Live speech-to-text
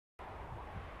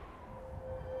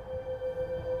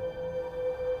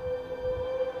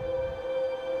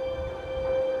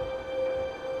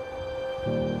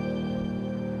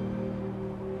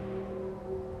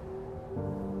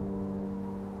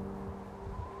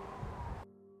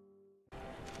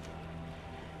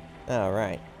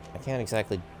Alright. I can't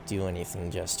exactly do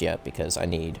anything just yet because I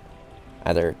need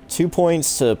either 2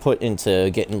 points to put into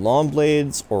getting long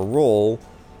blades or roll,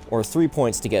 or 3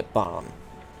 points to get bomb.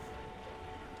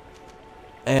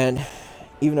 And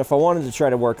even if I wanted to try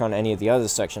to work on any of the other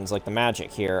sections, like the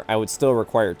magic here, I would still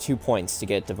require 2 points to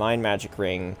get divine magic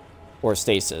ring or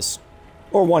stasis,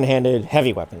 or one-handed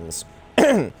heavy weapons.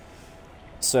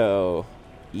 So,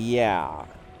 yeah.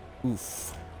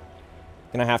 Oof.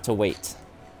 Gonna have to wait.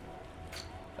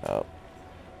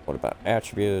 What about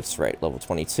attributes? Right, level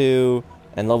 22,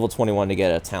 and level 21 to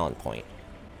get a talent point.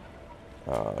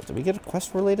 Did we get a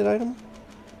quest-related item?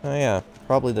 Oh yeah,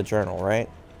 probably the journal, right?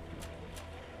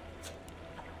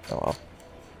 Oh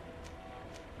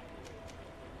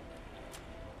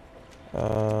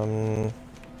well.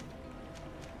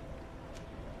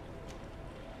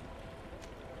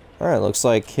 Alright, looks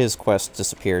like his quest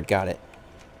disappeared. Got it.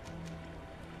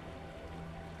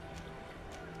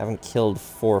 Haven't killed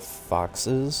 4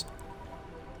 foxes.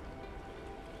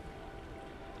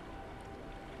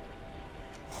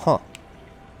 Huh.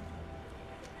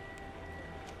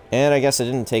 And I guess I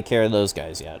didn't take care of those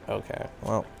guys yet. Okay,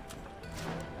 well.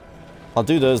 I'll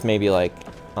do those maybe, like,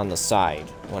 on the side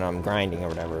when I'm grinding or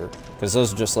whatever. Because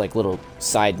those are just, like, little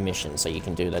side missions that you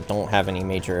can do that don't have any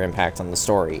major impact on the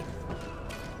story.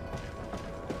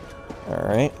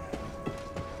 Alright.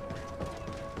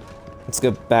 Let's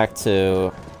go back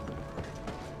to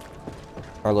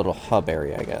our little hub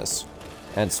area, I guess.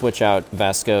 And switch out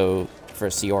Vasco for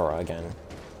Ciora again.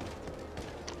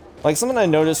 Like, something I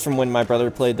noticed from when my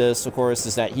brother played this, of course,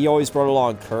 is that he always brought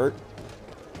along Kurt.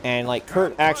 And, like,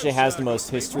 Kurt actually has the most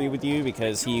history with you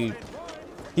because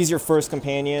he's your first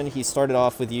companion. He started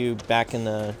off with you back in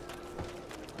the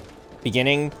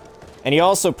beginning. And he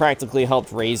also practically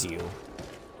helped raise you.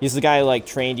 He's the guy who, like,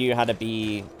 trained you how to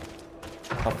be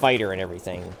a fighter and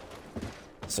everything.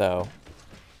 So.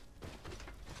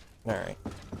 Alright.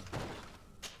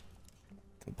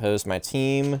 Compose my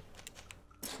team.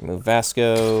 Move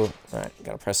Vasco. Alright,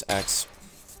 gotta press X.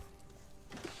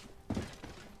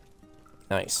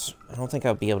 Nice. I don't think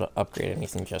I'll be able to upgrade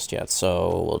anything just yet,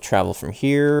 so we'll travel from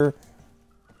here.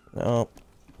 Nope.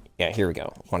 Yeah, here we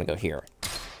go. I want to go here.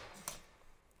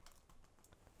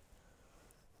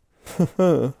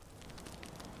 Oh,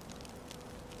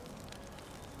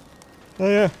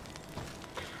 yeah.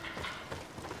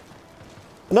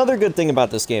 Another good thing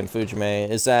about this game, Fujime,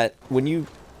 is that when you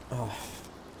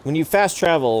fast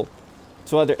travel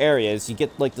to other areas, you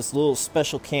get, like, this little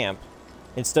special camp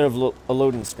instead of a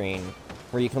loading screen,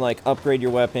 where you can, like, upgrade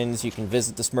your weapons, you can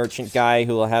visit this merchant guy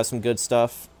who will have some good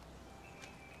stuff.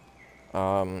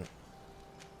 And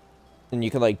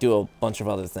you can, like, do a bunch of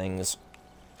other things.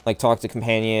 Like, talk to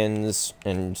companions,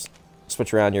 and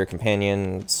switch around your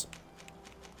companions.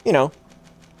 You know,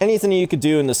 anything you could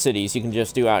do in the cities, you can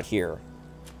just do out here.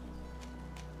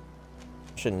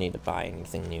 Shouldn't need to buy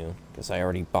anything new, because I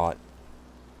already bought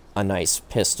a nice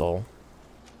pistol.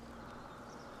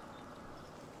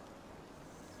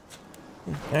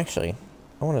 Actually,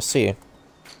 I want to see.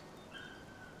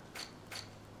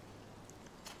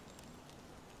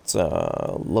 Let's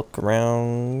look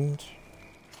around.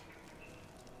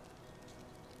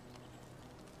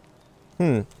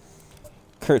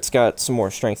 Kurt's got some more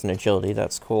strength and agility,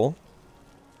 that's cool.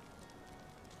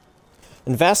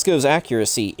 And Vasco's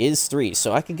accuracy is 3,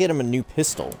 so I could get him a new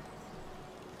pistol.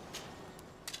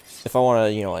 If I want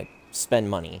to, you know, like,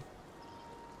 spend money.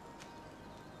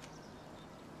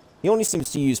 He only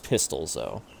seems to use pistols,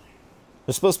 though.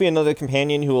 There's supposed to be another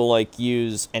companion who will, like,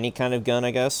 use any kind of gun, I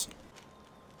guess.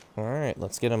 Alright,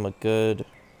 let's get him a good...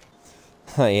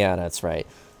 Oh, yeah, that's right.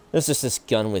 There's just this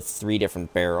gun with 3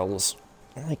 different barrels.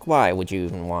 Like, why would you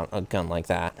even want a gun like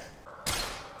that?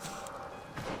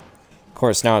 Of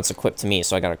course, now it's equipped to me,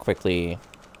 so I gotta quickly...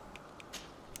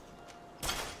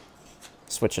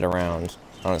 switch it around.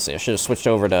 Honestly, I should have switched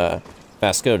over to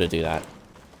Vasco to do that.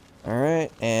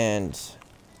 Alright, and...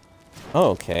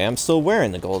 Okay, I'm still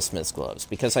wearing the goldsmith's gloves,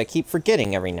 because I keep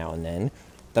forgetting every now and then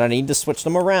that I need to switch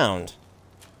them around.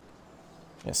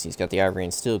 Yes, he's got the ivory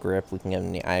and steel grip. We can give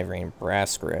him the ivory and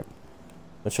brass grip,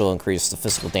 which will increase the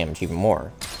physical damage even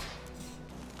more.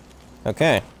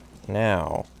 Okay,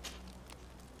 now...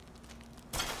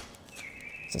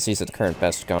 Since these are the current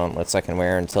best gauntlets I can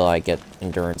wear until I get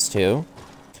endurance 2,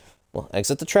 we'll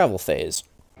exit the travel phase.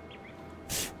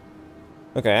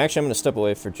 Okay, actually I'm going to step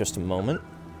away for just a moment.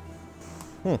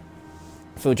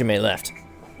 Fujime left.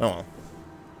 Oh well.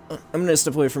 I'm going to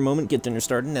step away for a moment, get dinner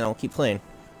started, and then I'll keep playing.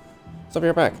 So I'll be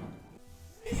right back.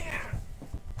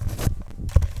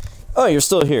 Oh, you're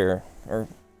still here. Or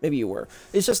maybe you were.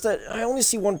 It's just that I only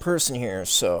see one person here,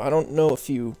 so I don't know if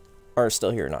you are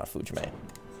still here, not Fujime.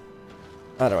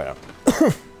 How do I know?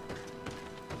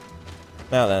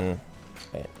 Now then,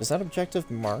 wait, is that objective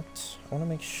marked? I want to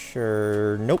make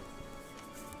sure. Nope.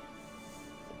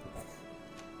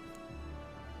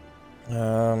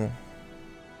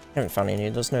 Haven't found any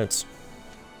of those notes.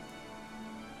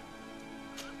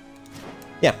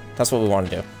 Yeah, that's what we want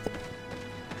to do.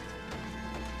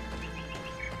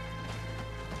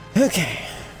 Okay.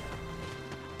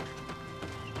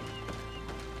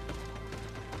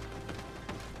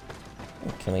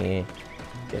 Can we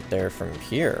get there from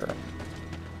here?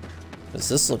 Because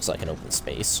this looks like an open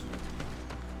space.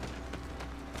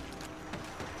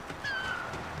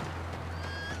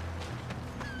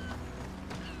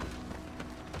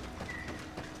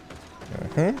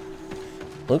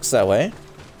 Looks that way.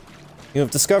 You have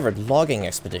discovered logging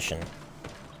expedition.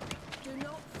 Do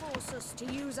not force us to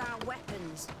use our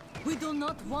weapons. We do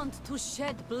not want to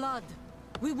shed blood.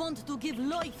 We want to give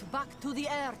life back to the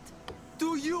earth.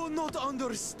 Do you not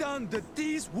understand that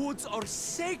these woods are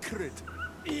sacred?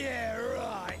 Yeah,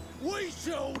 right. We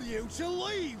told you to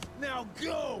leave. Now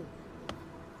go.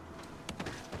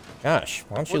 Gosh,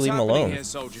 why don't you What's leave him happening alone? here,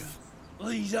 soldier?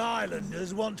 These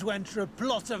islanders want to enter a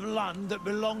plot of land that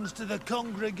belongs to the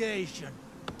congregation.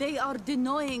 They are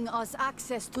denying us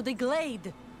access to the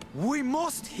glade. We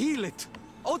must heal it.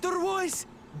 Otherwise,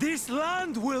 this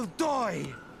land will die.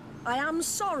 I am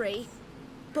sorry,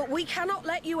 but we cannot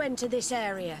let you enter this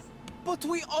area. But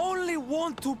we only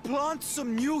want to plant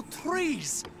some new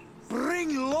trees.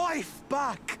 Bring life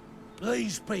back.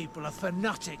 These people are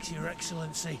fanatics, Your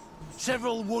Excellency.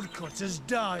 Several woodcutters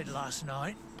died last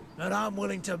night, and I'm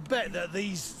willing to bet that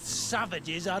these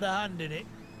savages had a hand in it.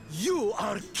 You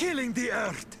are killing the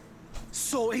earth,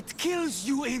 so it kills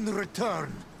you in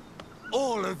return.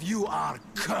 All of you are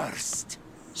cursed.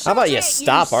 How about you Sardet,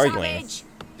 stop arguing? savage!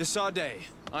 The Sardet.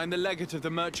 I am the legate of the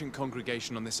merchant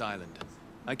congregation on this island.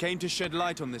 I came to shed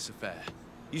light on this affair.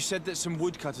 You said that some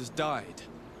woodcutters died.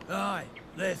 Aye,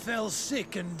 they fell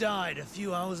sick and died a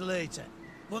few hours later.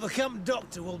 But the camp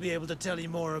doctor will be able to tell you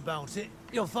more about it.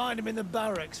 You'll find him in the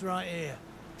barracks right here.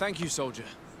 Thank you, soldier.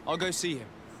 I'll go see him.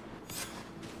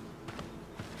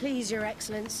 Please, Your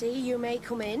Excellency, you may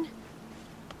come in.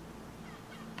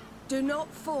 Do not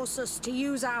force us to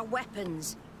use our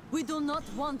weapons. We do not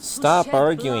want Stop to shed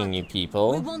arguing, blood. you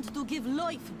people. We want to give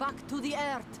life back to the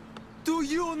earth. Do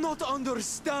you not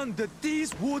understand that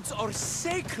these woods are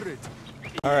sacred?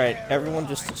 Alright, everyone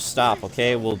just stop,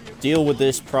 okay? We'll deal with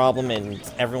this problem and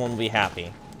everyone will be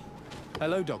happy.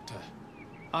 Hello, Doctor.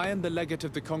 I am the legate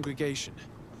of the congregation.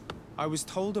 I was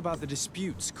told about the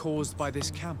disputes caused by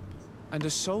this camp, and a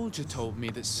soldier told me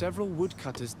that several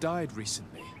woodcutters died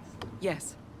recently.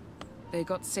 Yes. They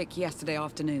got sick yesterday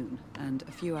afternoon, and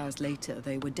a few hours later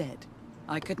they were dead.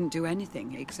 I couldn't do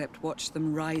anything except watch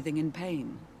them writhing in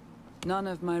pain. None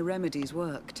of my remedies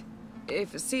worked.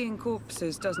 If seeing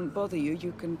corpses doesn't bother you,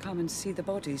 you can come and see the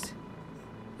bodies.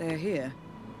 They're here.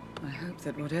 I hope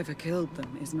that whatever killed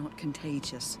them is not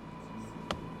contagious.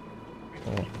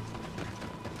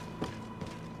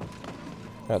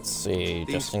 Let's see,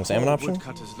 These just examine poor option?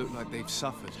 woodcutters look like they've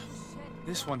suffered.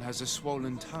 This one has a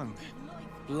swollen tongue.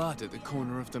 Blood at the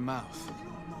corner of the mouth.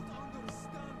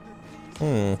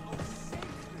 There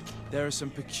are some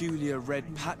peculiar red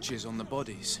patches on the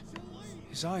bodies.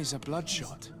 His eyes are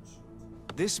bloodshot.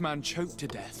 This man choked to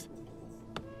death.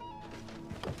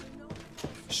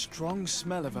 Strong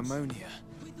smell of ammonia.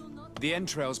 The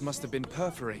entrails must have been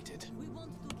perforated.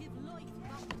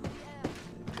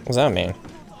 What does that mean?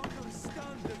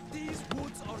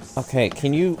 Okay,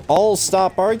 can you all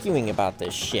stop arguing about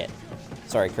this shit?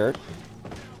 Sorry, Kurt.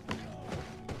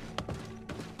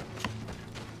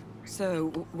 So,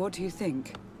 what do you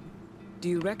think? Do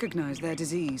you recognize their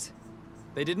disease?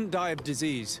 They didn't die of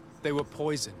disease. They were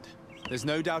poisoned. There's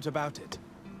no doubt about it.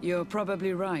 You're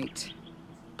probably right.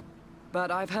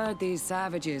 But I've heard these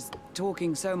savages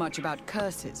talking so much about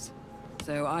curses.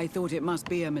 So I thought it must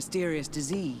be a mysterious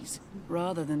disease,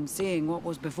 rather than seeing what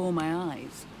was before my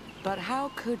eyes. But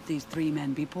how could these three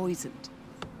men be poisoned?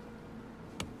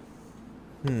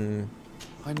 I'm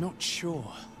not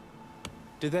sure.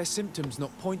 Do their symptoms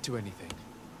not point to anything?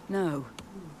 No.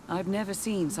 I've never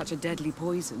seen such a deadly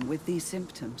poison with these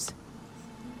symptoms.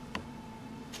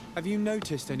 Have you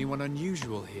noticed anyone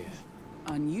unusual here?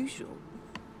 Unusual?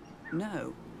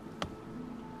 No.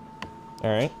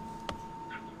 Alright.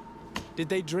 Did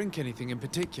they drink anything in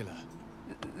particular?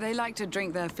 They like to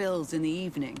drink their fills in the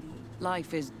evening.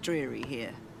 Life is dreary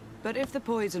here. But if the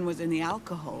poison was in the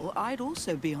alcohol, I'd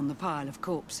also be on the pile of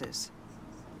corpses.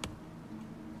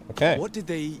 Okay. What did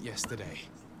they eat yesterday?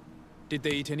 Did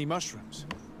they eat any mushrooms?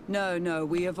 No,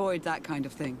 we avoid that kind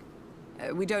of thing.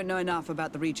 We don't know enough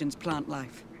about the region's plant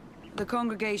life. The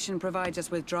congregation provides us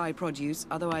with dry produce,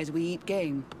 otherwise we eat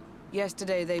game.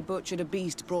 Yesterday they butchered a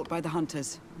beast brought by the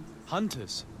hunters.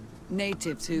 Hunters?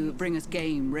 Natives who bring us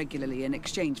game regularly in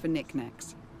exchange for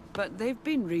knickknacks. But they've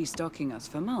been restocking us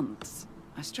for months.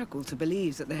 I struggle to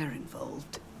believe that they're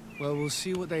involved. Well, we'll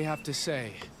see what they have to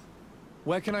say.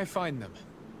 Where can I find them?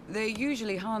 They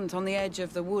usually hunt on the edge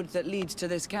of the wood that leads to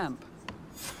this camp.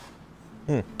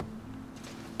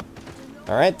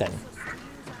 Alright then.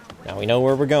 Now we know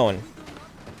where we're going.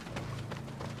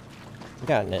 We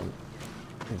got an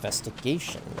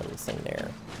investigation little thing there.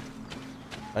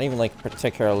 Not even like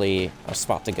particularly a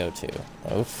spot to go to.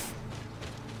 Oof.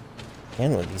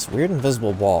 Again with these weird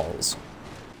invisible walls.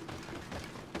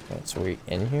 Okay, so we're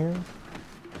in here?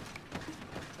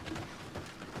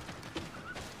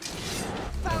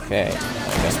 Okay,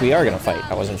 I guess we are gonna fight.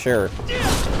 I wasn't sure.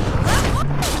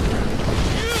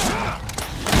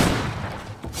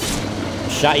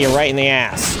 Shot you right in the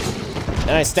ass.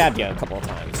 And I stabbed you a couple of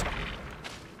times.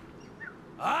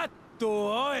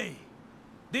 Atoi!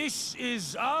 This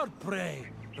is our prey,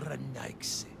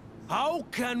 Renaiksi. How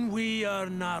can we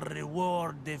earn our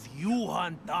reward if you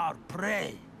hunt our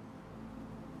prey?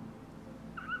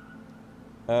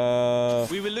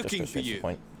 We were looking for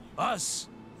you. Us?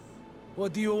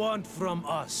 What do you want from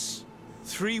us?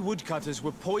 3 woodcutters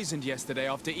were poisoned yesterday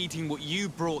after eating what you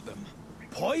brought them.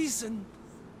 Poison?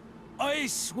 I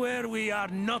swear we are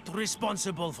not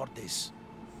responsible for this.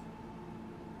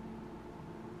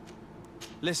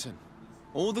 Listen,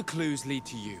 all the clues lead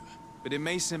to you, but it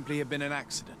may simply have been an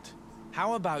accident.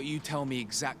 How about you tell me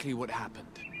exactly what happened?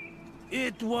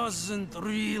 It wasn't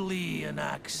really an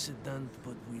accident,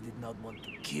 but we did not want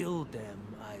to kill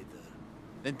them either.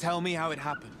 Then tell me how it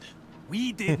happened.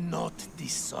 We did not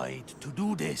decide to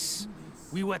do this.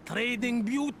 We were trading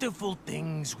beautiful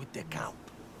things with the Count.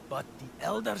 But the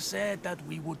Elder said that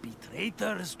we would be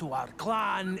traitors to our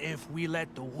clan if we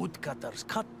let the woodcutters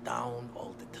cut down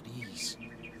all the trees.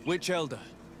 Which Elder?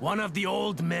 One of the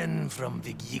old men from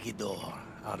Vigigidor,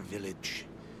 our village.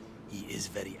 He is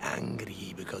very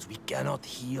angry because we cannot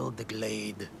heal the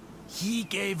glade. He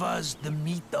gave us the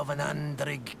meat of an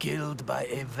Andrig killed by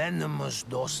a venomous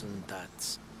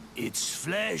Dosentats. Its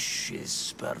flesh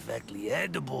is perfectly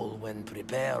edible when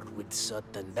prepared with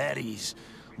certain berries,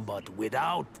 but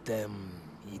without them,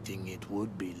 eating it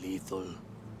would be lethal.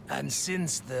 And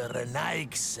since the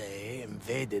Renaigse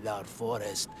invaded our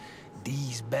forest,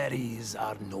 these berries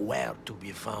are nowhere to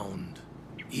be found.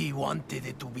 He wanted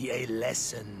it to be a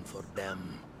lesson for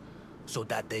them, so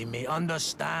that they may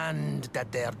understand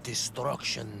that their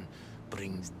destruction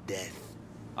brings death.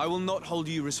 I will not hold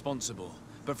you responsible,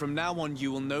 but from now on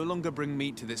you will no longer bring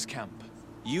meat to this camp.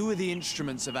 You are the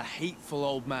instruments of a hateful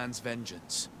old man's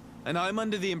vengeance. And I'm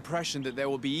under the impression that there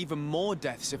will be even more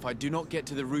deaths if I do not get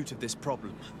to the root of this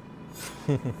problem.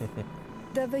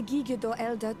 The Vegigido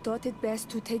elder thought it best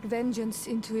to take vengeance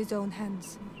into his own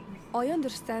hands. I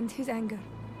understand his anger,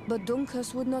 but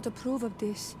Dunkus would not approve of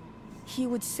this. He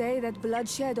would say that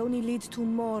bloodshed only leads to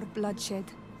more bloodshed,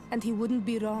 and he wouldn't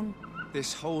be wrong.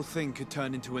 This whole thing could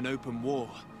turn into an open war.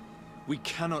 We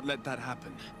cannot let that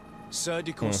happen.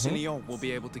 Sardet Corsillon will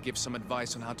be able to give some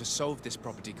advice on how to solve this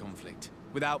property conflict,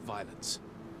 without violence.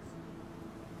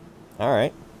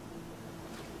 Alright.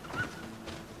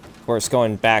 Of course,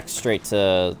 going back straight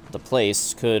to the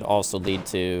place could also lead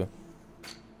to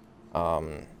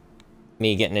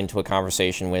me getting into a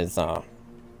conversation with oh,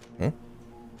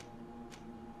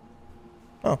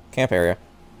 camp area.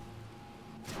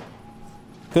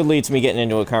 Could lead to me getting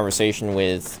into a conversation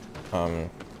with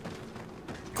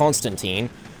Constantine,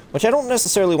 which I don't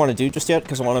necessarily want to do just yet,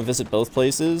 because I want to visit both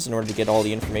places in order to get all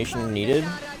the information needed.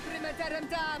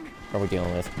 What are we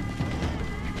dealing with?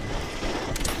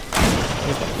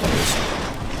 Here's my fingers.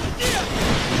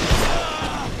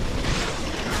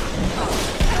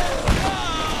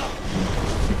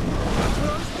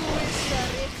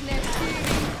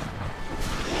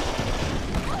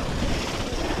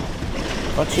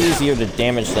 Much easier to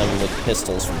damage them with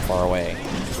pistols from far away.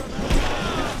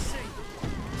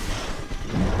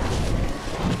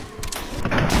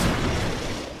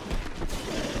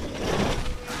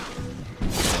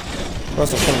 Of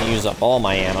course, I shouldn't use up all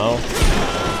my ammo.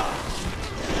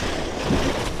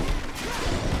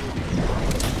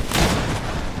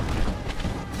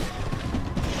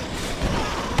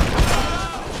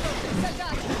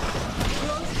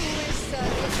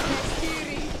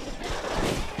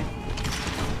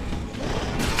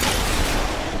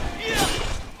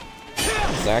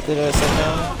 Exactly what I said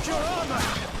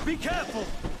now? Be careful!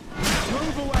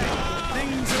 Move away!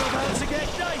 Things are about to get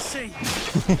dicey!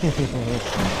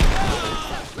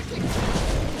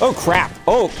 Oh, crap.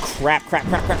 Oh, crap, crap,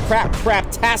 crap, crap, crap,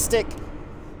 crap-tastic.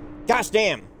 Gosh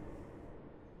damn.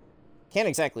 Can't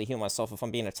exactly heal myself if I'm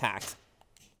being attacked.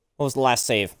 What was the last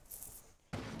save?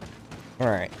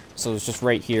 Alright, so it's just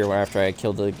right here where after I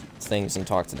killed the things and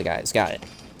talked to the guys. Got it.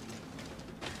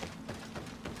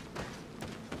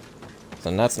 So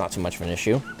that's not too much of an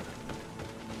issue.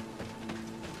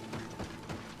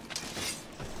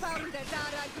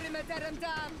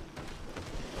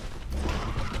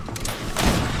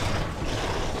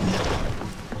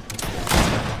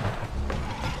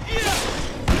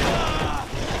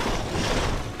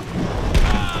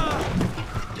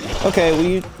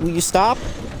 Okay, will you stop?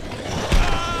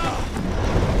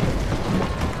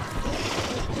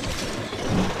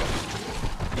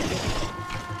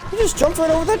 You just jumped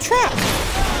right over that trap!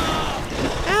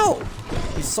 Ow!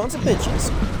 You sons of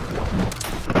bitches.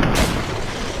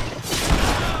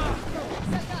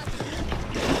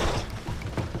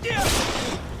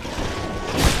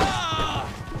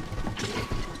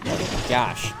 Oh,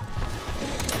 gosh.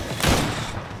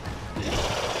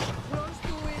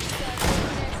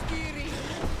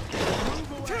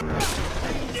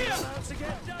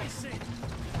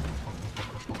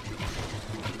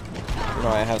 You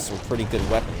know, I have some pretty good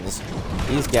weapons.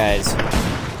 These guys are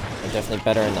definitely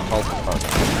better in the health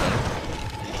department.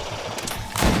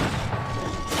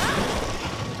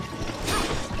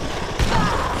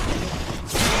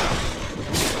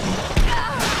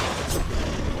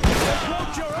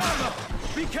 Watch your armor!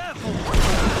 Be careful!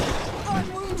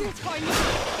 I'm wounded,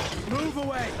 Heimlich. Move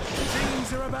away!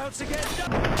 Things are about to get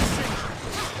dicey!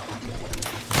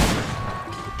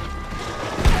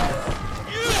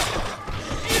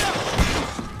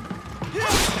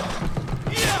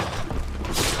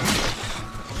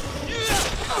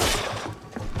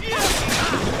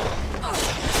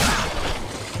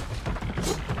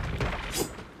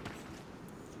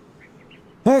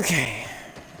 Okay.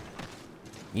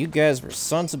 You guys were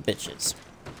sons of bitches.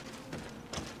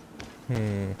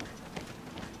 Eh?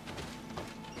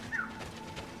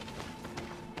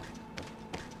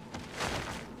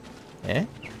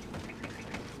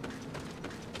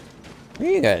 Who are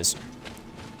you guys?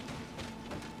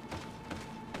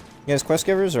 You guys quest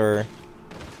givers or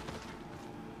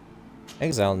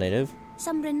exile native?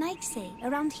 Some Renaigse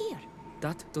around here.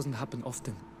 That doesn't happen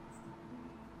often.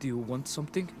 Do you want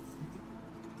something?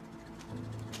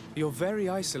 You're very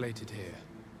isolated here.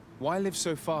 Why live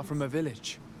so far from a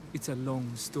village? It's a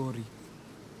long story.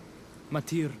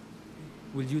 Matir,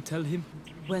 will you tell him?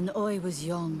 When I was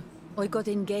young, I got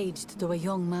engaged to a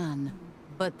young man.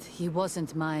 But he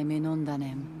wasn't my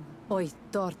Minundanem. I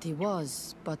thought he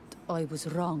was, but I was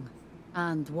wrong.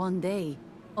 And one day,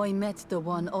 I met the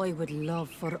one I would love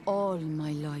for all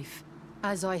my life.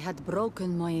 As I had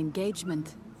broken my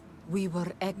engagement, we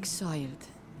were exiled.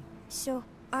 So,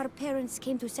 our parents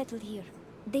came to settle here.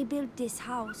 They built this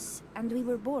house, and we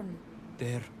were born.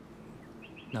 There.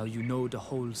 Now you know the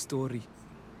whole story.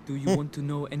 Do you want to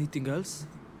know anything else?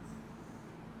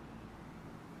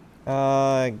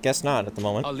 Guess not at the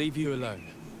moment. I'll leave you alone.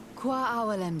 Qua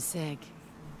awalem seg.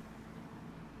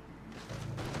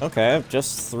 Okay,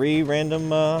 just 3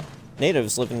 random,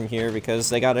 natives living here because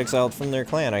they got exiled from their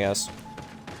clan, I guess.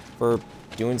 For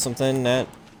doing something that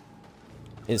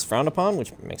is frowned upon,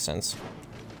 which makes sense.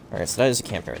 Alright, so that is a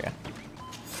camp area.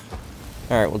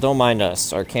 Alright, well don't mind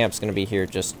us. Our camp's gonna be here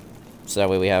just so that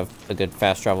way we have a good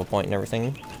fast travel point and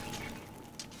everything.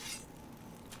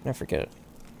 I forget it.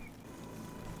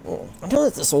 Oh, I know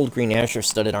that this old green Asher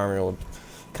studded armor will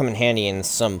come in handy in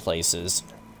some places.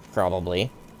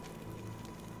 Probably.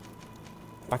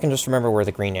 If I can just remember where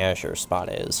the green Asher spot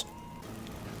is.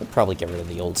 We'll probably get rid of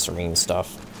the old Serene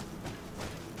stuff.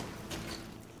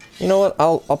 You know what?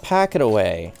 I'll pack it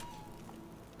away.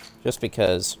 Just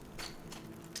because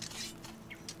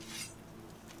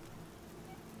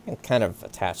I'm kind of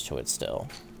attached to it still.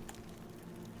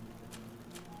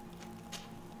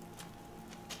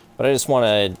 But I just want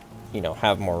to, you know,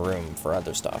 have more room for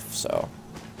other stuff, so.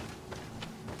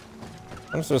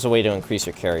 Unless there's a way to increase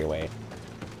your carry weight.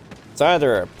 It's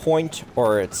either a point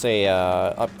or it's a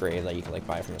upgrade that you can like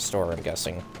buy from a store, I'm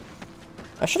guessing.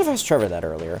 I should have asked Trevor that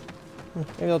earlier.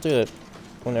 Maybe I'll do it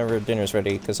whenever dinner's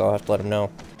ready, because I'll have to let him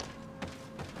know.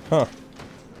 Huh.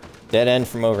 Dead end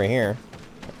from over here.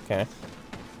 Okay.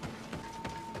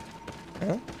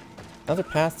 Well, another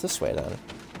path this way, then.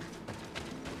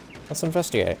 Let's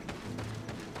investigate.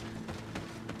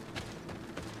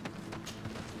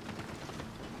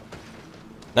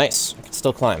 Nice. I can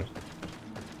still climb.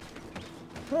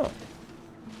 Oh.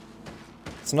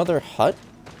 It's another hut?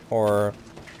 Or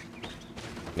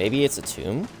maybe it's a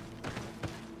tomb?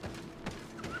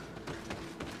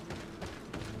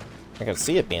 I could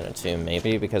see it being a tomb,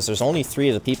 maybe, because there's only 3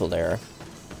 of the people there.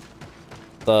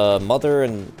 The mother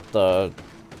and the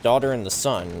daughter and the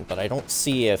son, but I don't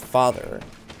see a father.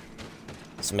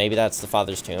 So maybe that's the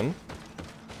father's tomb?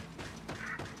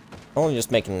 I'm only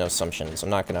just making no assumptions. I'm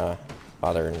not gonna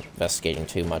bother investigating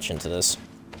too much into this.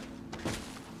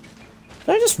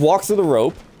 Did I just walk through the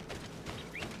rope?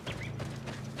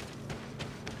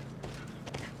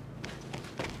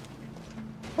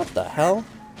 What the hell?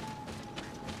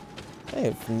 I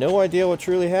have no idea what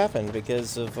truly happened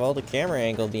because of all the camera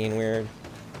angle being weird.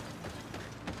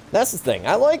 That's the thing.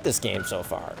 I like this game so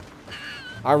far.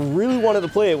 I really wanted to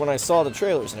play it when I saw the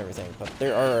trailers and everything, but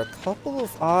there are a couple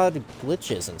of odd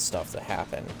glitches and stuff that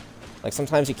happen. Like,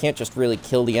 sometimes you can't just really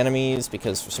kill the enemies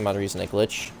because for some other reason they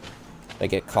glitch. They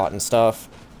get caught and stuff.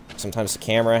 Sometimes the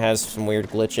camera has some weird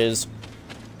glitches.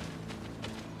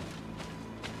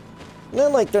 And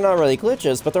then, like, they're not really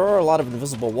glitches, but there are a lot of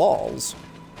invisible walls.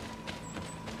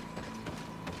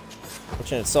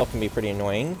 Which in itself can be pretty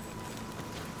annoying.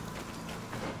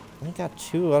 We got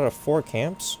 2 out of 4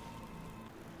 camps.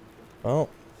 Well,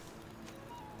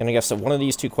 I'm gonna guess that one of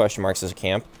these 2 question marks is a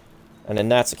camp, and then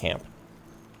that's a camp.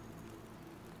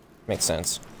 Makes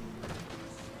sense.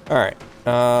 Alright,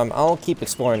 I'll keep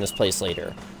exploring this place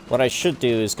later. What I should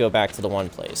do is go back to the one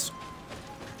place.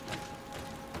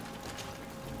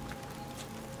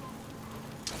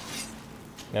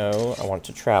 No, I want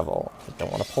to travel. I don't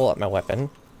want to pull out my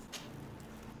weapon.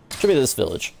 Should be this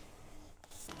village.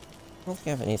 I don't think I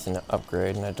have anything to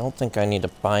upgrade, and I don't think I need to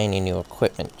buy any new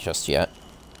equipment just yet.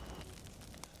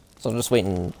 So I'm just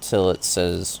waiting until it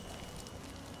says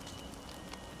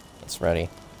it's ready.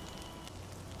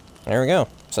 There we go.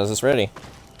 It says it's ready.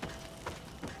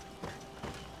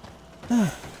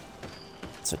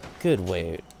 It's a good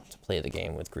way to play the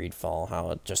game with Greedfall, how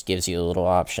it just gives you a little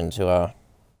option to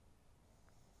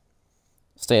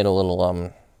stay at a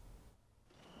little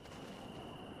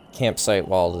campsite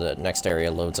while the next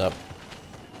area loads up.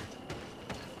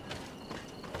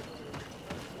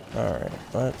 Alright,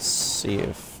 let's see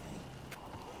if...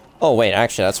 Oh, wait,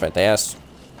 actually, that's right.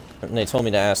 They told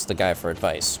me to ask the guy for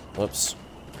advice. Whoops.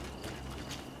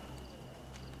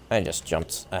 I just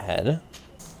jumped ahead.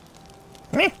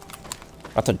 Meh.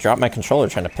 About to drop my controller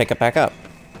trying to pick it back up.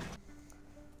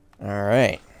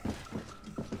 Alright.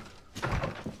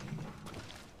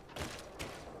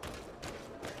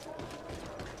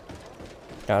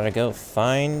 Gotta go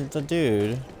find the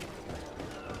dude.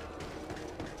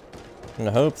 And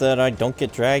hope that I don't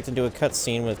get dragged into a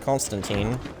cutscene with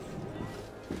Constantine.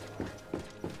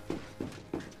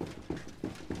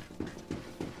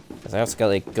 Because I also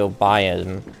gotta, like, go by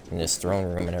him in his throne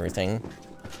room and everything.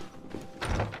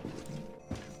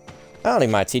 Howdy,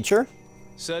 my teacher.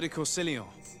 Sardet.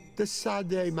 The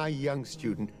Sardet, my young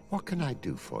student. What can I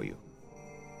do for you?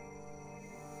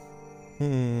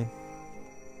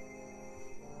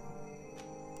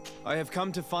 I have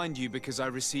come to find you because I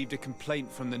received a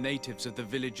complaint from the natives of the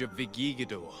village of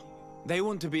Vigigidor. They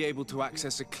want to be able to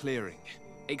access a clearing,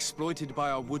 exploited by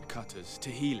our woodcutters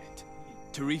to heal it.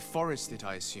 To reforest it,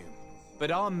 I assume. But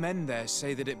our men there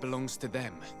say that it belongs to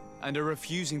them, and are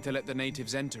refusing to let the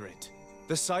natives enter it.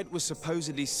 The site was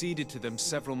supposedly ceded to them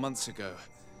several months ago,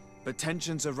 but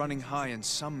tensions are running high and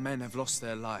some men have lost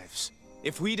their lives.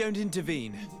 If we don't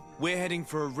intervene, we're heading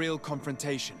for a real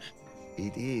confrontation.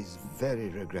 It is very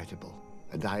regrettable,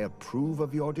 and I approve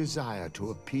of your desire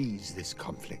to appease this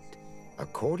conflict.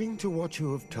 According to what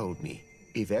you have told me,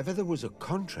 if ever there was a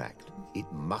contract, it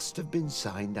must have been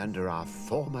signed under our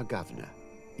former governor.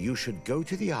 You should go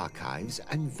to the archives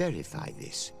and verify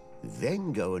this.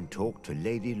 Then go and talk to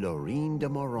Lady Laurine de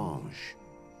Morange.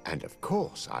 And of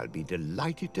course, I'll be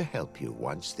delighted to help you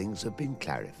once things have been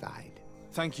clarified.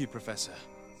 Thank you, Professor.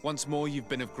 Once more, you've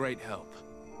been of great help.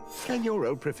 Can your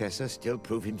old professor still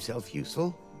prove himself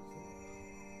useful?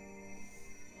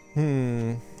 What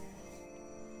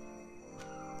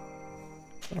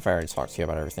if I already talked to you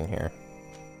about everything here?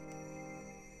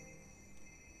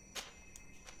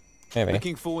 Maybe.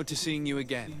 Looking forward to seeing you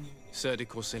again, Sardet.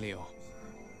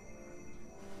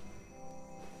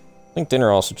 I think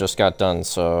dinner also just got done,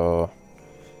 so...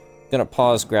 I'm gonna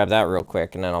pause, grab that real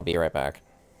quick, and then I'll be right back.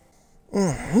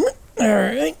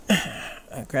 Alright.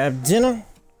 I grabbed dinner.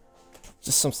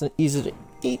 Just something easy to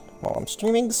eat while I'm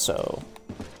streaming, so...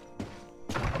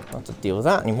 don't have to deal with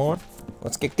that anymore.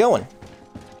 Let's get going.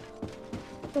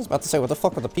 I was about to say, what the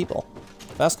fuck are the people?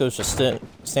 Vasco's just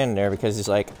standing there because he's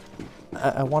like,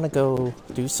 I want to go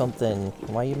do something.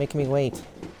 Why are you making me wait?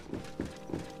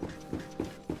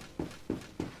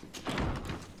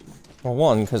 Well,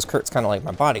 one, because Kurt's kind of like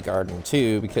my bodyguard, and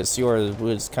two, because Siora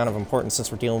was kind of important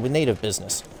since we're dealing with native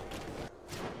business.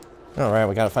 Alright,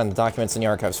 we gotta find the documents in the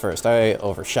archives first. I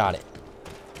overshot it.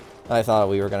 I thought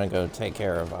we were gonna go take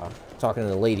care of, talking to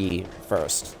the lady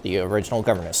first. The original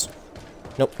governess.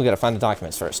 Nope, we gotta find the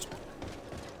documents first.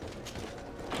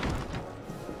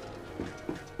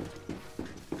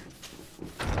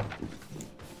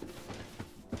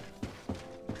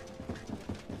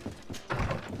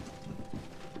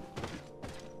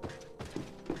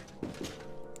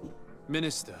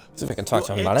 Minister. See if I can talk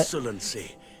to him about it.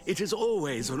 Excellency, it is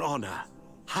always an honor.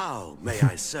 How may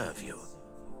I serve you?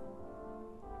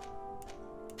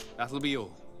 That'll be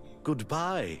all.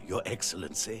 Goodbye, Your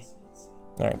Excellency.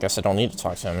 Alright, guess I don't need to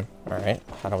talk to him. Alright,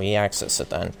 how do we access it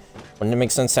then? Wouldn't it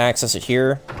make sense to access it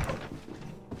here?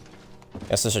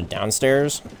 Guess this is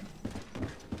downstairs?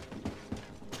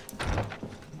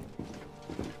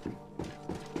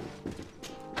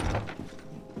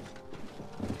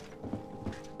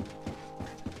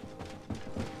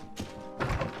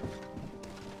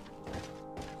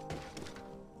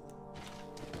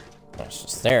 It's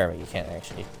just there, but you can't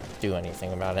actually do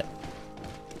anything about it.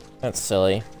 That's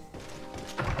silly.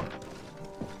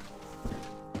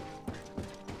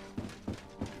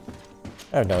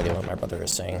 I have no idea what my brother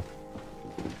is saying.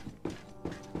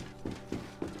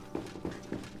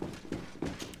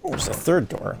 Oh, there's a third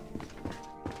door.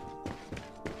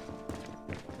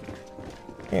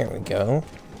 Here we go.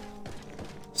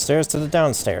 Stairs to the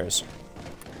downstairs.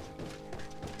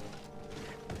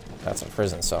 That's a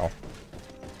prison cell.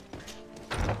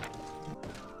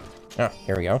 Ah,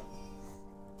 here we go.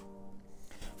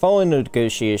 Following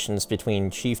negotiations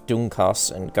between Chief Dunkas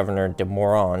and Governor de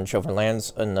Morange over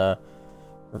lands in the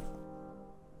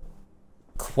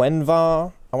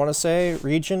Quenva, I want to say,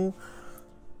 region,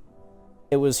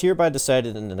 it was hereby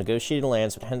decided that the negotiated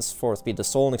lands would henceforth be the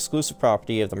sole and exclusive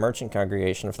property of the merchant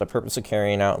congregation for the purpose of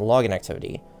carrying out logging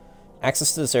activity.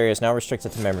 Access to this area is now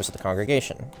restricted to members of the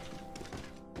congregation.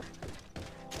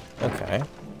 Okay.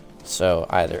 So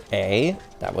either A,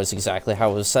 that was exactly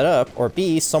how it was set up, or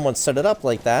B, someone set it up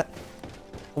like that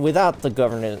without the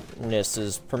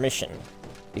governess's permission.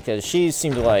 Because she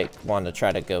seemed to, like, want to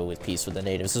try to go with peace with the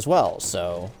natives as well,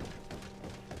 so...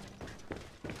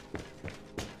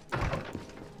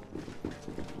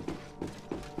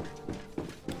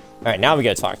 Alright, now we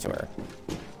gotta talk to her.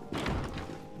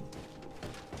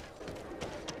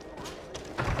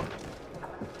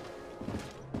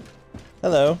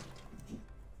 Hello.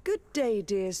 Good day,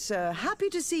 dear sir. Happy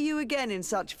to see you again in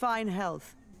such fine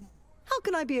health. How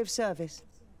can I be of service?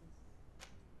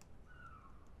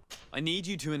 I need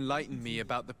you to enlighten me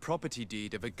about the property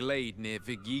deed of a glade near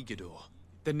Vigigidor.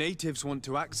 The natives want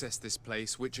to access this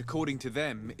place, which according to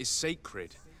them is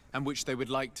sacred, and which they would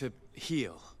like to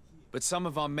heal. But some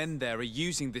of our men there are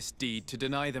using this deed to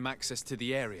deny them access to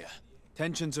the area.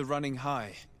 Tensions are running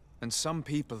high, and some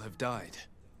people have died.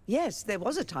 Yes, there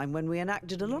was a time when we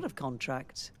enacted a lot of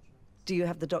contracts. Do you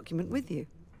have the document with you?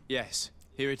 Yes,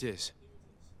 here it is.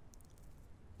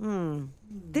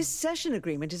 This cession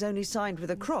agreement is only signed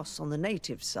with a cross on the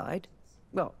native side.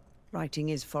 Well, writing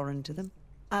is foreign to them.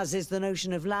 As is the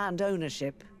notion of land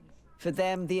ownership. For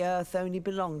them, the earth only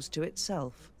belongs to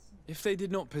itself. If they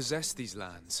did not possess these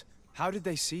lands, how did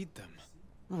they cede them?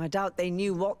 I doubt they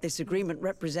knew what this agreement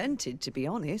represented, to be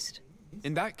honest.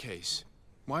 In that case,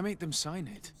 why make them sign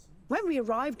it? When we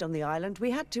arrived on the island,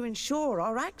 we had to ensure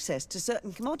our access to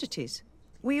certain commodities.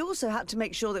 We also had to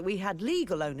make sure that we had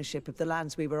legal ownership of the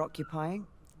lands we were occupying.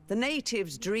 The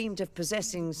natives dreamed of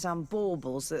possessing some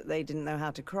baubles that they didn't know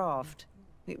how to craft.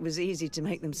 It was easy to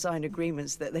make them sign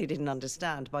agreements that they didn't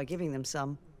understand by giving them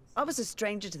some. I was a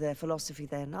stranger to their philosophy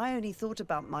then. I only thought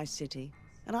about my city,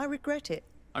 and I regret it.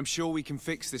 I'm sure we can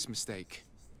fix this mistake.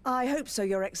 I hope so,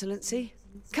 Your Excellency.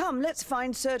 Come, let's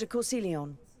find Sardet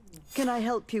Corsilion. Can I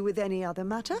help you with any other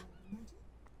matter?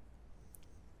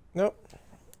 Nope.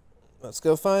 Let's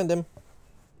go find him.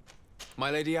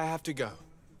 My lady, I have to go.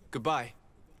 Goodbye.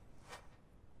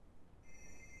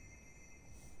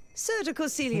 Sardet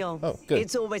Corsilion. Oh, good.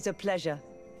 It's always a pleasure.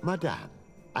 Madame,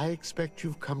 I expect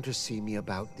you've come to see me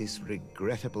about this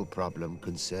regrettable problem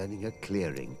concerning a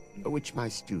clearing, which my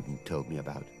student told me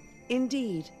about.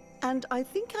 Indeed. And I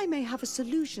think I may have a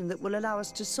solution that will allow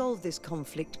us to solve this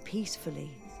conflict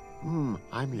peacefully.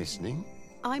 I'm listening.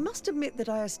 I must admit that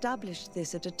I established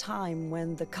this at a time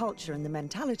when the culture and the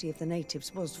mentality of the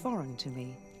natives was foreign to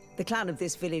me. The clan of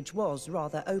this village was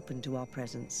rather open to our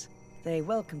presence. They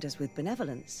welcomed us with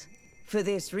benevolence. For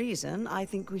this reason, I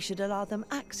think we should allow them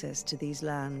access to these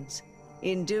lands.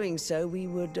 In doing so, we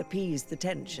would appease the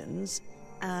tensions,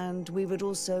 and we would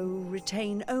also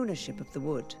retain ownership of the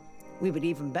wood. We would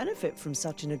even benefit from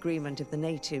such an agreement if the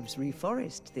natives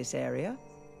reforest this area.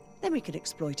 Then we can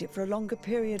exploit it for a longer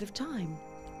period of time.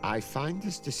 I find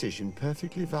this decision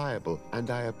perfectly viable,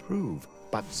 and I approve.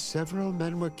 But several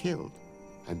men were killed,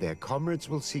 and their comrades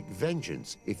will seek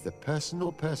vengeance if the person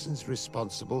or persons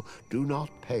responsible do not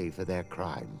pay for their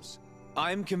crimes.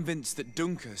 I am convinced that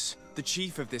Dunkus, the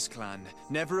chief of this clan,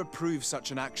 never approved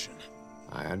such an action.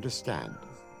 I understand,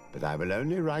 but I will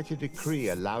only write a decree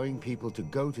allowing people to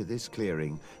go to this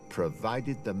clearing,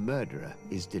 provided the murderer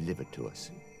is delivered to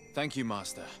us. Thank you,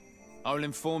 Master. I will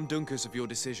inform Dunkus of your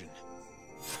decision.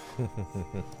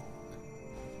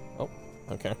 Oh,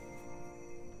 okay.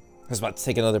 I was about to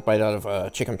take another bite out of a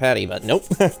chicken patty, but nope.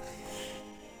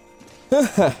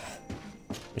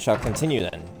 We shall continue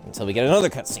then, until we get another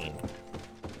cutscene.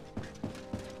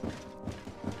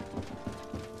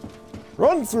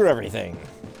 Run through everything!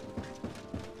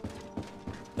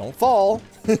 Don't fall!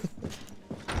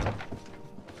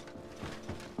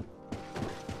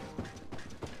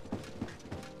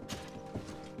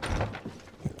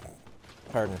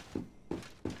 Pardon.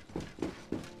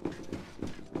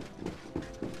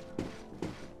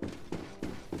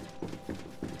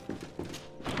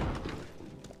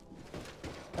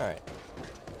 Alright.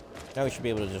 Now we should be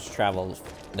able to just travel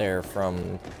there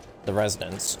from the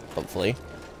residence, hopefully.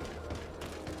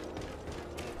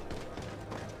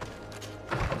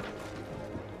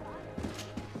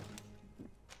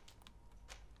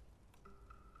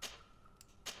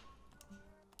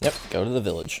 Yep, go to the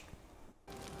village.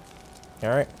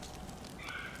 Alright.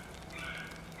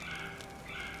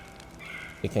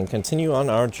 We can continue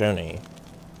on our journey.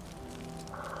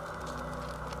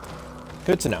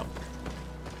 Good to know.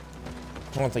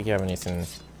 I don't think you have anything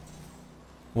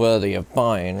worthy of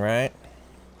buying, right?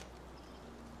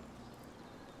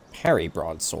 Parry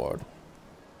broadsword.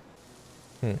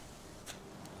 Don't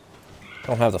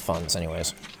have the funds,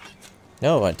 anyways.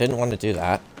 No, I didn't want to do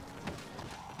that.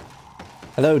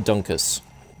 Hello, Dunkus.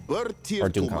 Or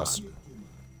Dunkas.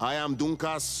 I am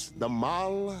Dunkas, the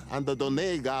Mal and the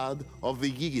Donne god of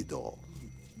the Yigidor.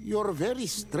 You're very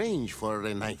strange for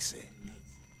Renaise.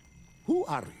 Who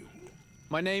are you?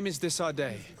 My name is de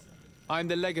Sardet. I'm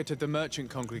the legate of the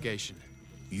merchant congregation.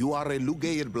 You are a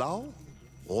Lugair Blau?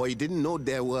 Oh, I didn't know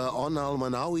there were Onal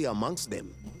Manawi amongst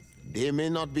them. They may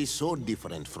not be so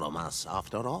different from us,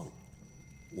 after all.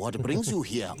 What brings you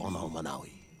here, Onal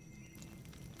Manawi?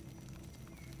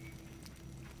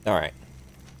 Alright.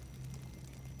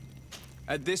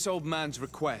 At this old man's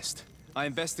request, I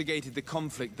investigated the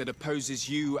conflict that opposes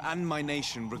you and my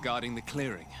nation regarding the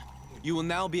clearing. You will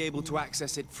now be able to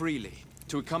access it freely,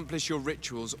 to accomplish your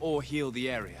rituals or heal the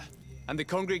area. And the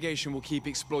congregation will keep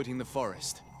exploiting the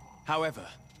forest. However,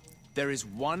 there is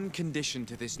one condition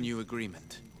to this new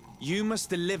agreement. You must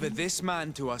deliver this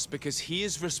man to us because he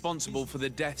is responsible for the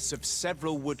deaths of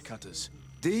several woodcutters.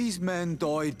 These men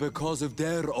died because of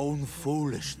their own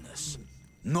foolishness.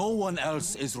 No one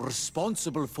else is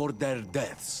responsible for their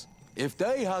deaths. If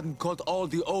they hadn't cut all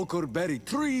the ochreberry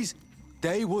trees,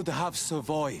 they would have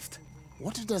survived.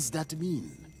 What does that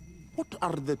mean? What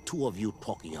are the two of you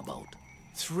talking about?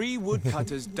 3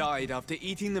 woodcutters died after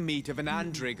eating the meat of an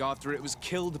andrig after it was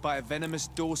killed by a venomous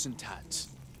Dawson tats.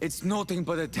 It's nothing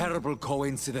but a terrible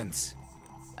coincidence.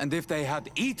 And if they had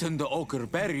eaten the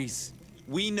ochreberries...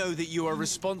 We know that you are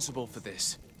responsible for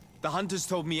this. The hunters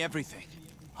told me everything.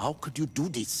 How could you do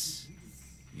this?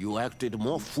 You acted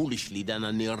more foolishly than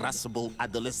an irascible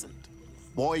adolescent.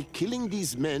 By killing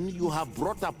these men, you have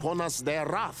brought upon us their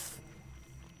wrath.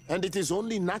 And it is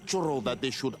only natural that they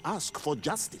should ask for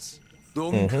justice.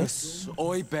 Dunkus,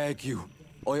 I beg you.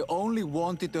 I only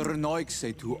wanted the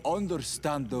Renoixe to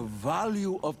understand the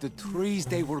value of the trees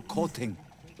they were cutting.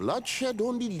 Bloodshed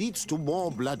only leads to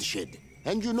more bloodshed.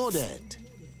 And you know that.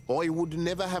 I would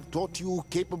never have thought you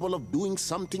capable of doing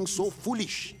something so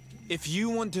foolish. If you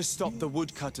want to stop the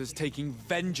woodcutters taking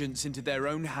vengeance into their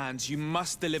own hands, you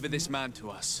must deliver this man to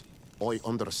us. I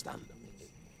understand.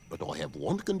 But I have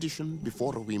one condition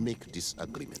before we make this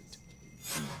agreement.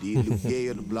 The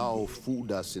Lugair Blau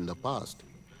fooled us in the past.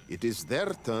 It is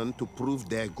their turn to prove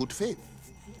their good faith.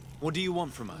 What do you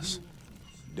want from us?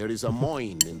 There is a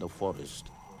mine in the forest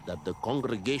that the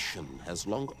congregation has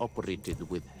long operated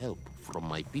with help from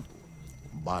my people.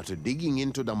 But digging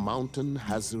into the mountain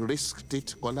has risked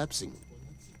it collapsing.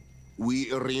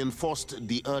 We reinforced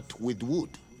the earth with wood.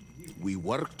 We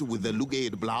worked with the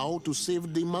Lugair Blau to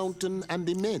save the mountain and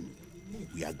the men.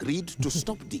 We agreed to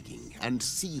stop digging and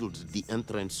sealed the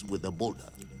entrance with a boulder.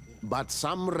 But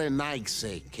some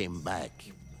Renaigse came back,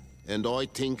 and I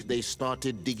think they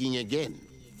started digging again.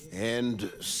 And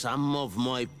some of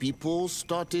my people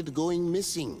started going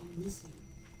missing.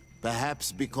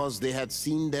 Perhaps because they had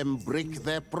seen them break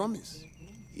their promise.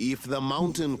 If the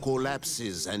mountain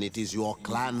collapses and it is your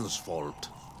clan's fault,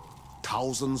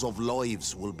 thousands of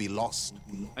lives will be lost.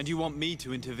 And you want me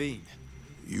to intervene?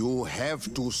 You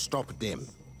have to stop them.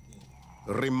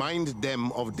 Remind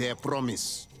them of their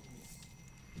promise.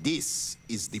 This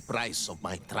is the price of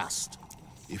my trust.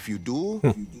 If you do,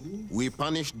 we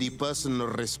punish the person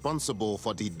responsible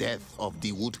for the death of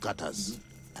the woodcutters,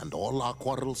 and all our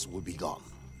quarrels will be gone.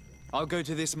 I'll go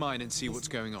to this mine and see what's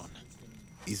going on.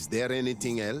 Is there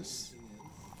anything else?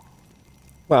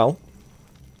 Well,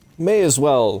 may as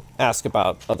well ask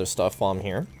about other stuff while I'm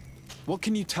here. What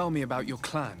can you tell me about your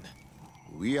clan?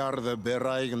 We are the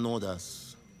Berai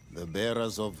Nodas, the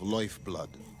bearers of lifeblood.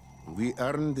 We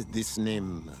earned this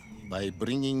name by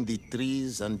bringing the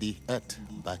trees and the earth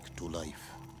back to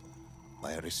life,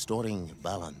 by restoring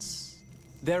balance.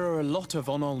 There are a lot of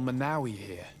Onol Manawi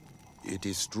here. It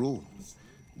is true.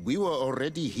 We were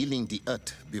already healing the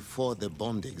earth before the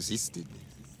bond existed.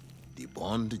 The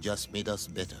bond just made us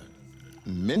better.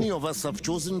 Many of us have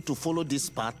chosen to follow this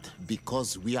path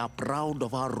because we are proud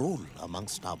of our role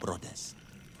amongst our brothers.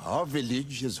 Our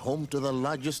village is home to the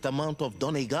largest amount of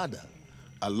Donegada,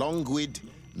 along with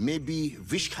maybe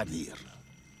Vishkadir.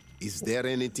 Is there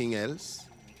anything else?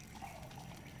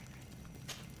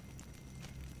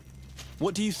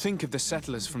 What do you think of the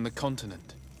settlers from the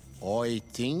continent? I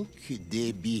think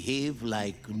they behave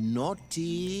like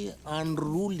naughty,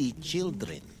 unruly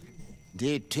children.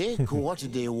 They take what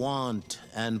they want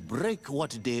and break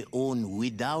what they own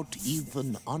without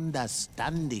even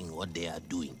understanding what they are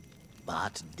doing.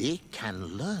 But they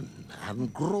can learn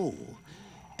and grow.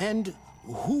 And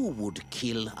who would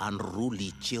kill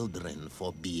unruly children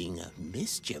for being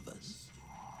mischievous?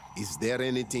 Is there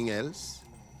anything else?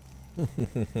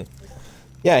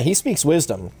 Yeah, he speaks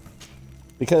wisdom.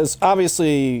 Because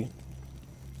obviously,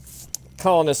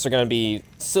 colonists are going to be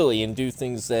silly and do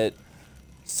things that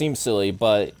seem silly,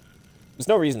 but there's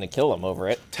no reason to kill them over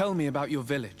it. Tell me about your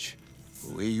village.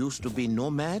 We used to be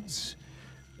nomads.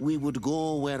 We would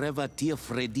go wherever Tia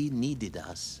Freddy needed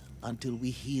us until we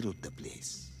healed the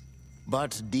place.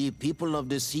 But the people of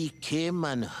the sea came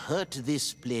and hurt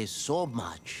this place so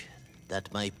much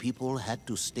that my people had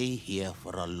to stay here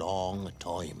for a long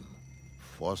time.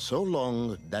 For so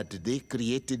long that they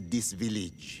created this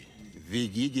village,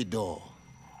 Vigigidor,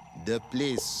 the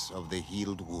place of the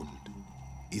healed wound.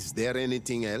 Is there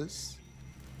anything else?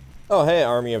 Oh, hey,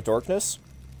 Army of Darkness.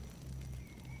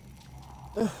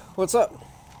 What's up?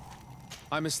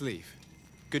 I must leave.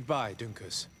 Goodbye,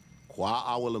 Dunkers. Qua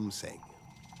awalam seg.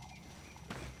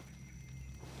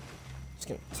 Just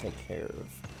gonna take care of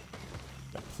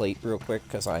my plate real quick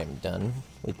because I am done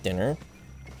with dinner.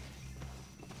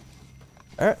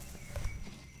 Alright.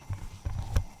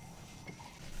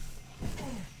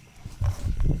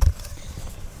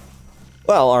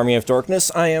 Well, Army of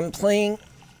Darkness, I am playing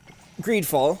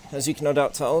Greedfall. As you can no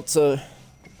doubt tell, it's a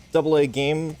AA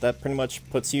game that pretty much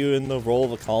puts you in the role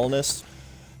of a colonist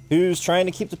who's trying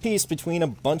to keep the peace between a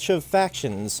bunch of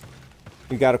factions.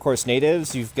 You've got, of course,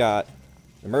 natives, you've got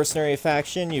the mercenary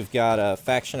faction, you've got a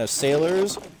faction of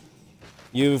sailors,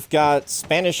 you've got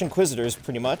Spanish Inquisitors,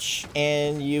 pretty much,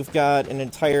 and you've got an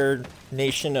entire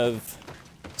nation of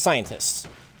scientists.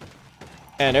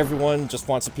 And everyone just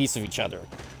wants a piece of each other.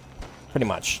 Pretty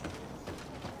much.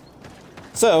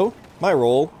 So, my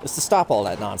role is to stop all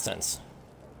that nonsense.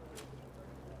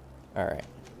 Alright.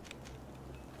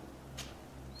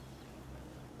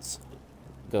 Let's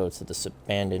go to this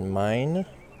abandoned mine.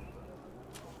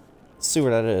 Let's see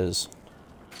where that is.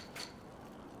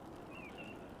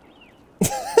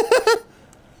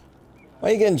 Why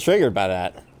are you getting triggered by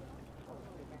that?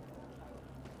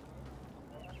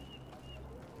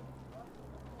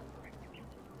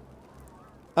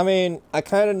 I mean, I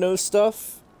kind of know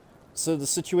stuff, so the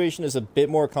situation is a bit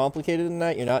more complicated than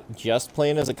that. You're not just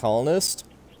playing as a colonist.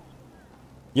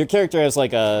 Your character has,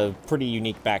 like, a pretty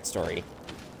unique backstory,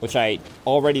 which I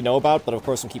already know about, but of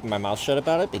course I'm keeping my mouth shut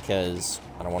about it because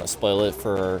I don't want to spoil it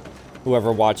for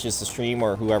whoever watches the stream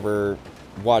or whoever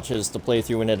watches the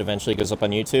playthrough when it eventually goes up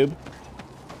on YouTube.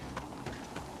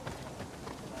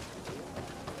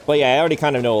 But yeah, I already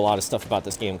kind of know a lot of stuff about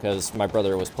this game because my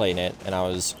brother was playing it, and I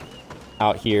was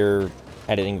out here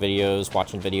editing videos,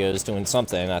 watching videos, doing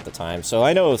something at the time. So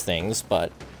I know of things,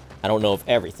 but I don't know of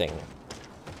everything.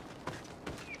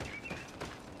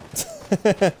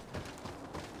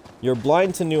 You're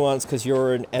blind to nuance because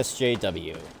you're an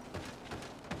SJW.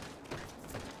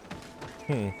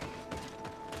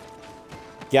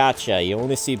 Gotcha, you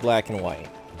only see black and white.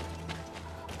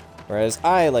 Whereas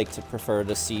I like to prefer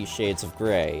to see shades of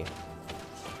gray.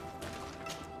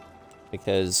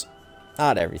 Because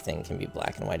not everything can be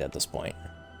black and white at this point.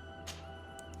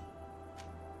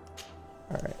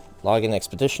 Alright. Login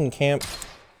expedition camp.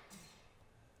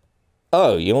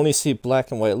 Oh, you only see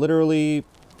black and white. Literally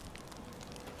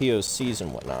POCs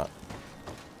and whatnot.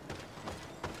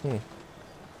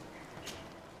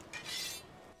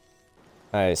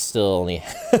 I still only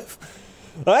have...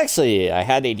 Well, actually, I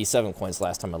had 87 coins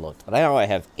last time I looked, but now I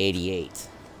have 88.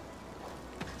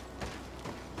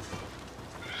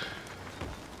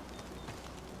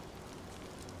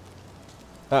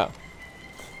 Oh.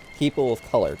 People of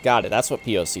color. Got it. That's what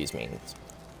POCs means.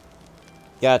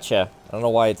 Gotcha. I don't know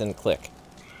why it didn't click.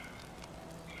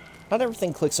 Not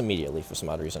everything clicks immediately for some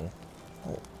odd reason.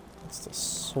 Oh, that's the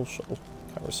social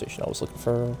conversation I was looking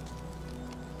for.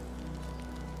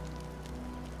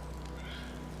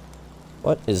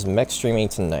 What is mech streaming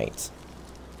tonight?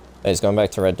 Oh, he's going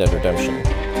back to Red Dead Redemption.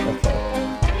 Okay.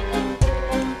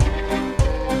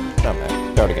 Not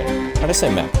mech. Start again. How'd I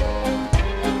say mech?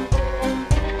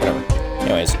 Whatever.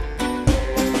 Anyways.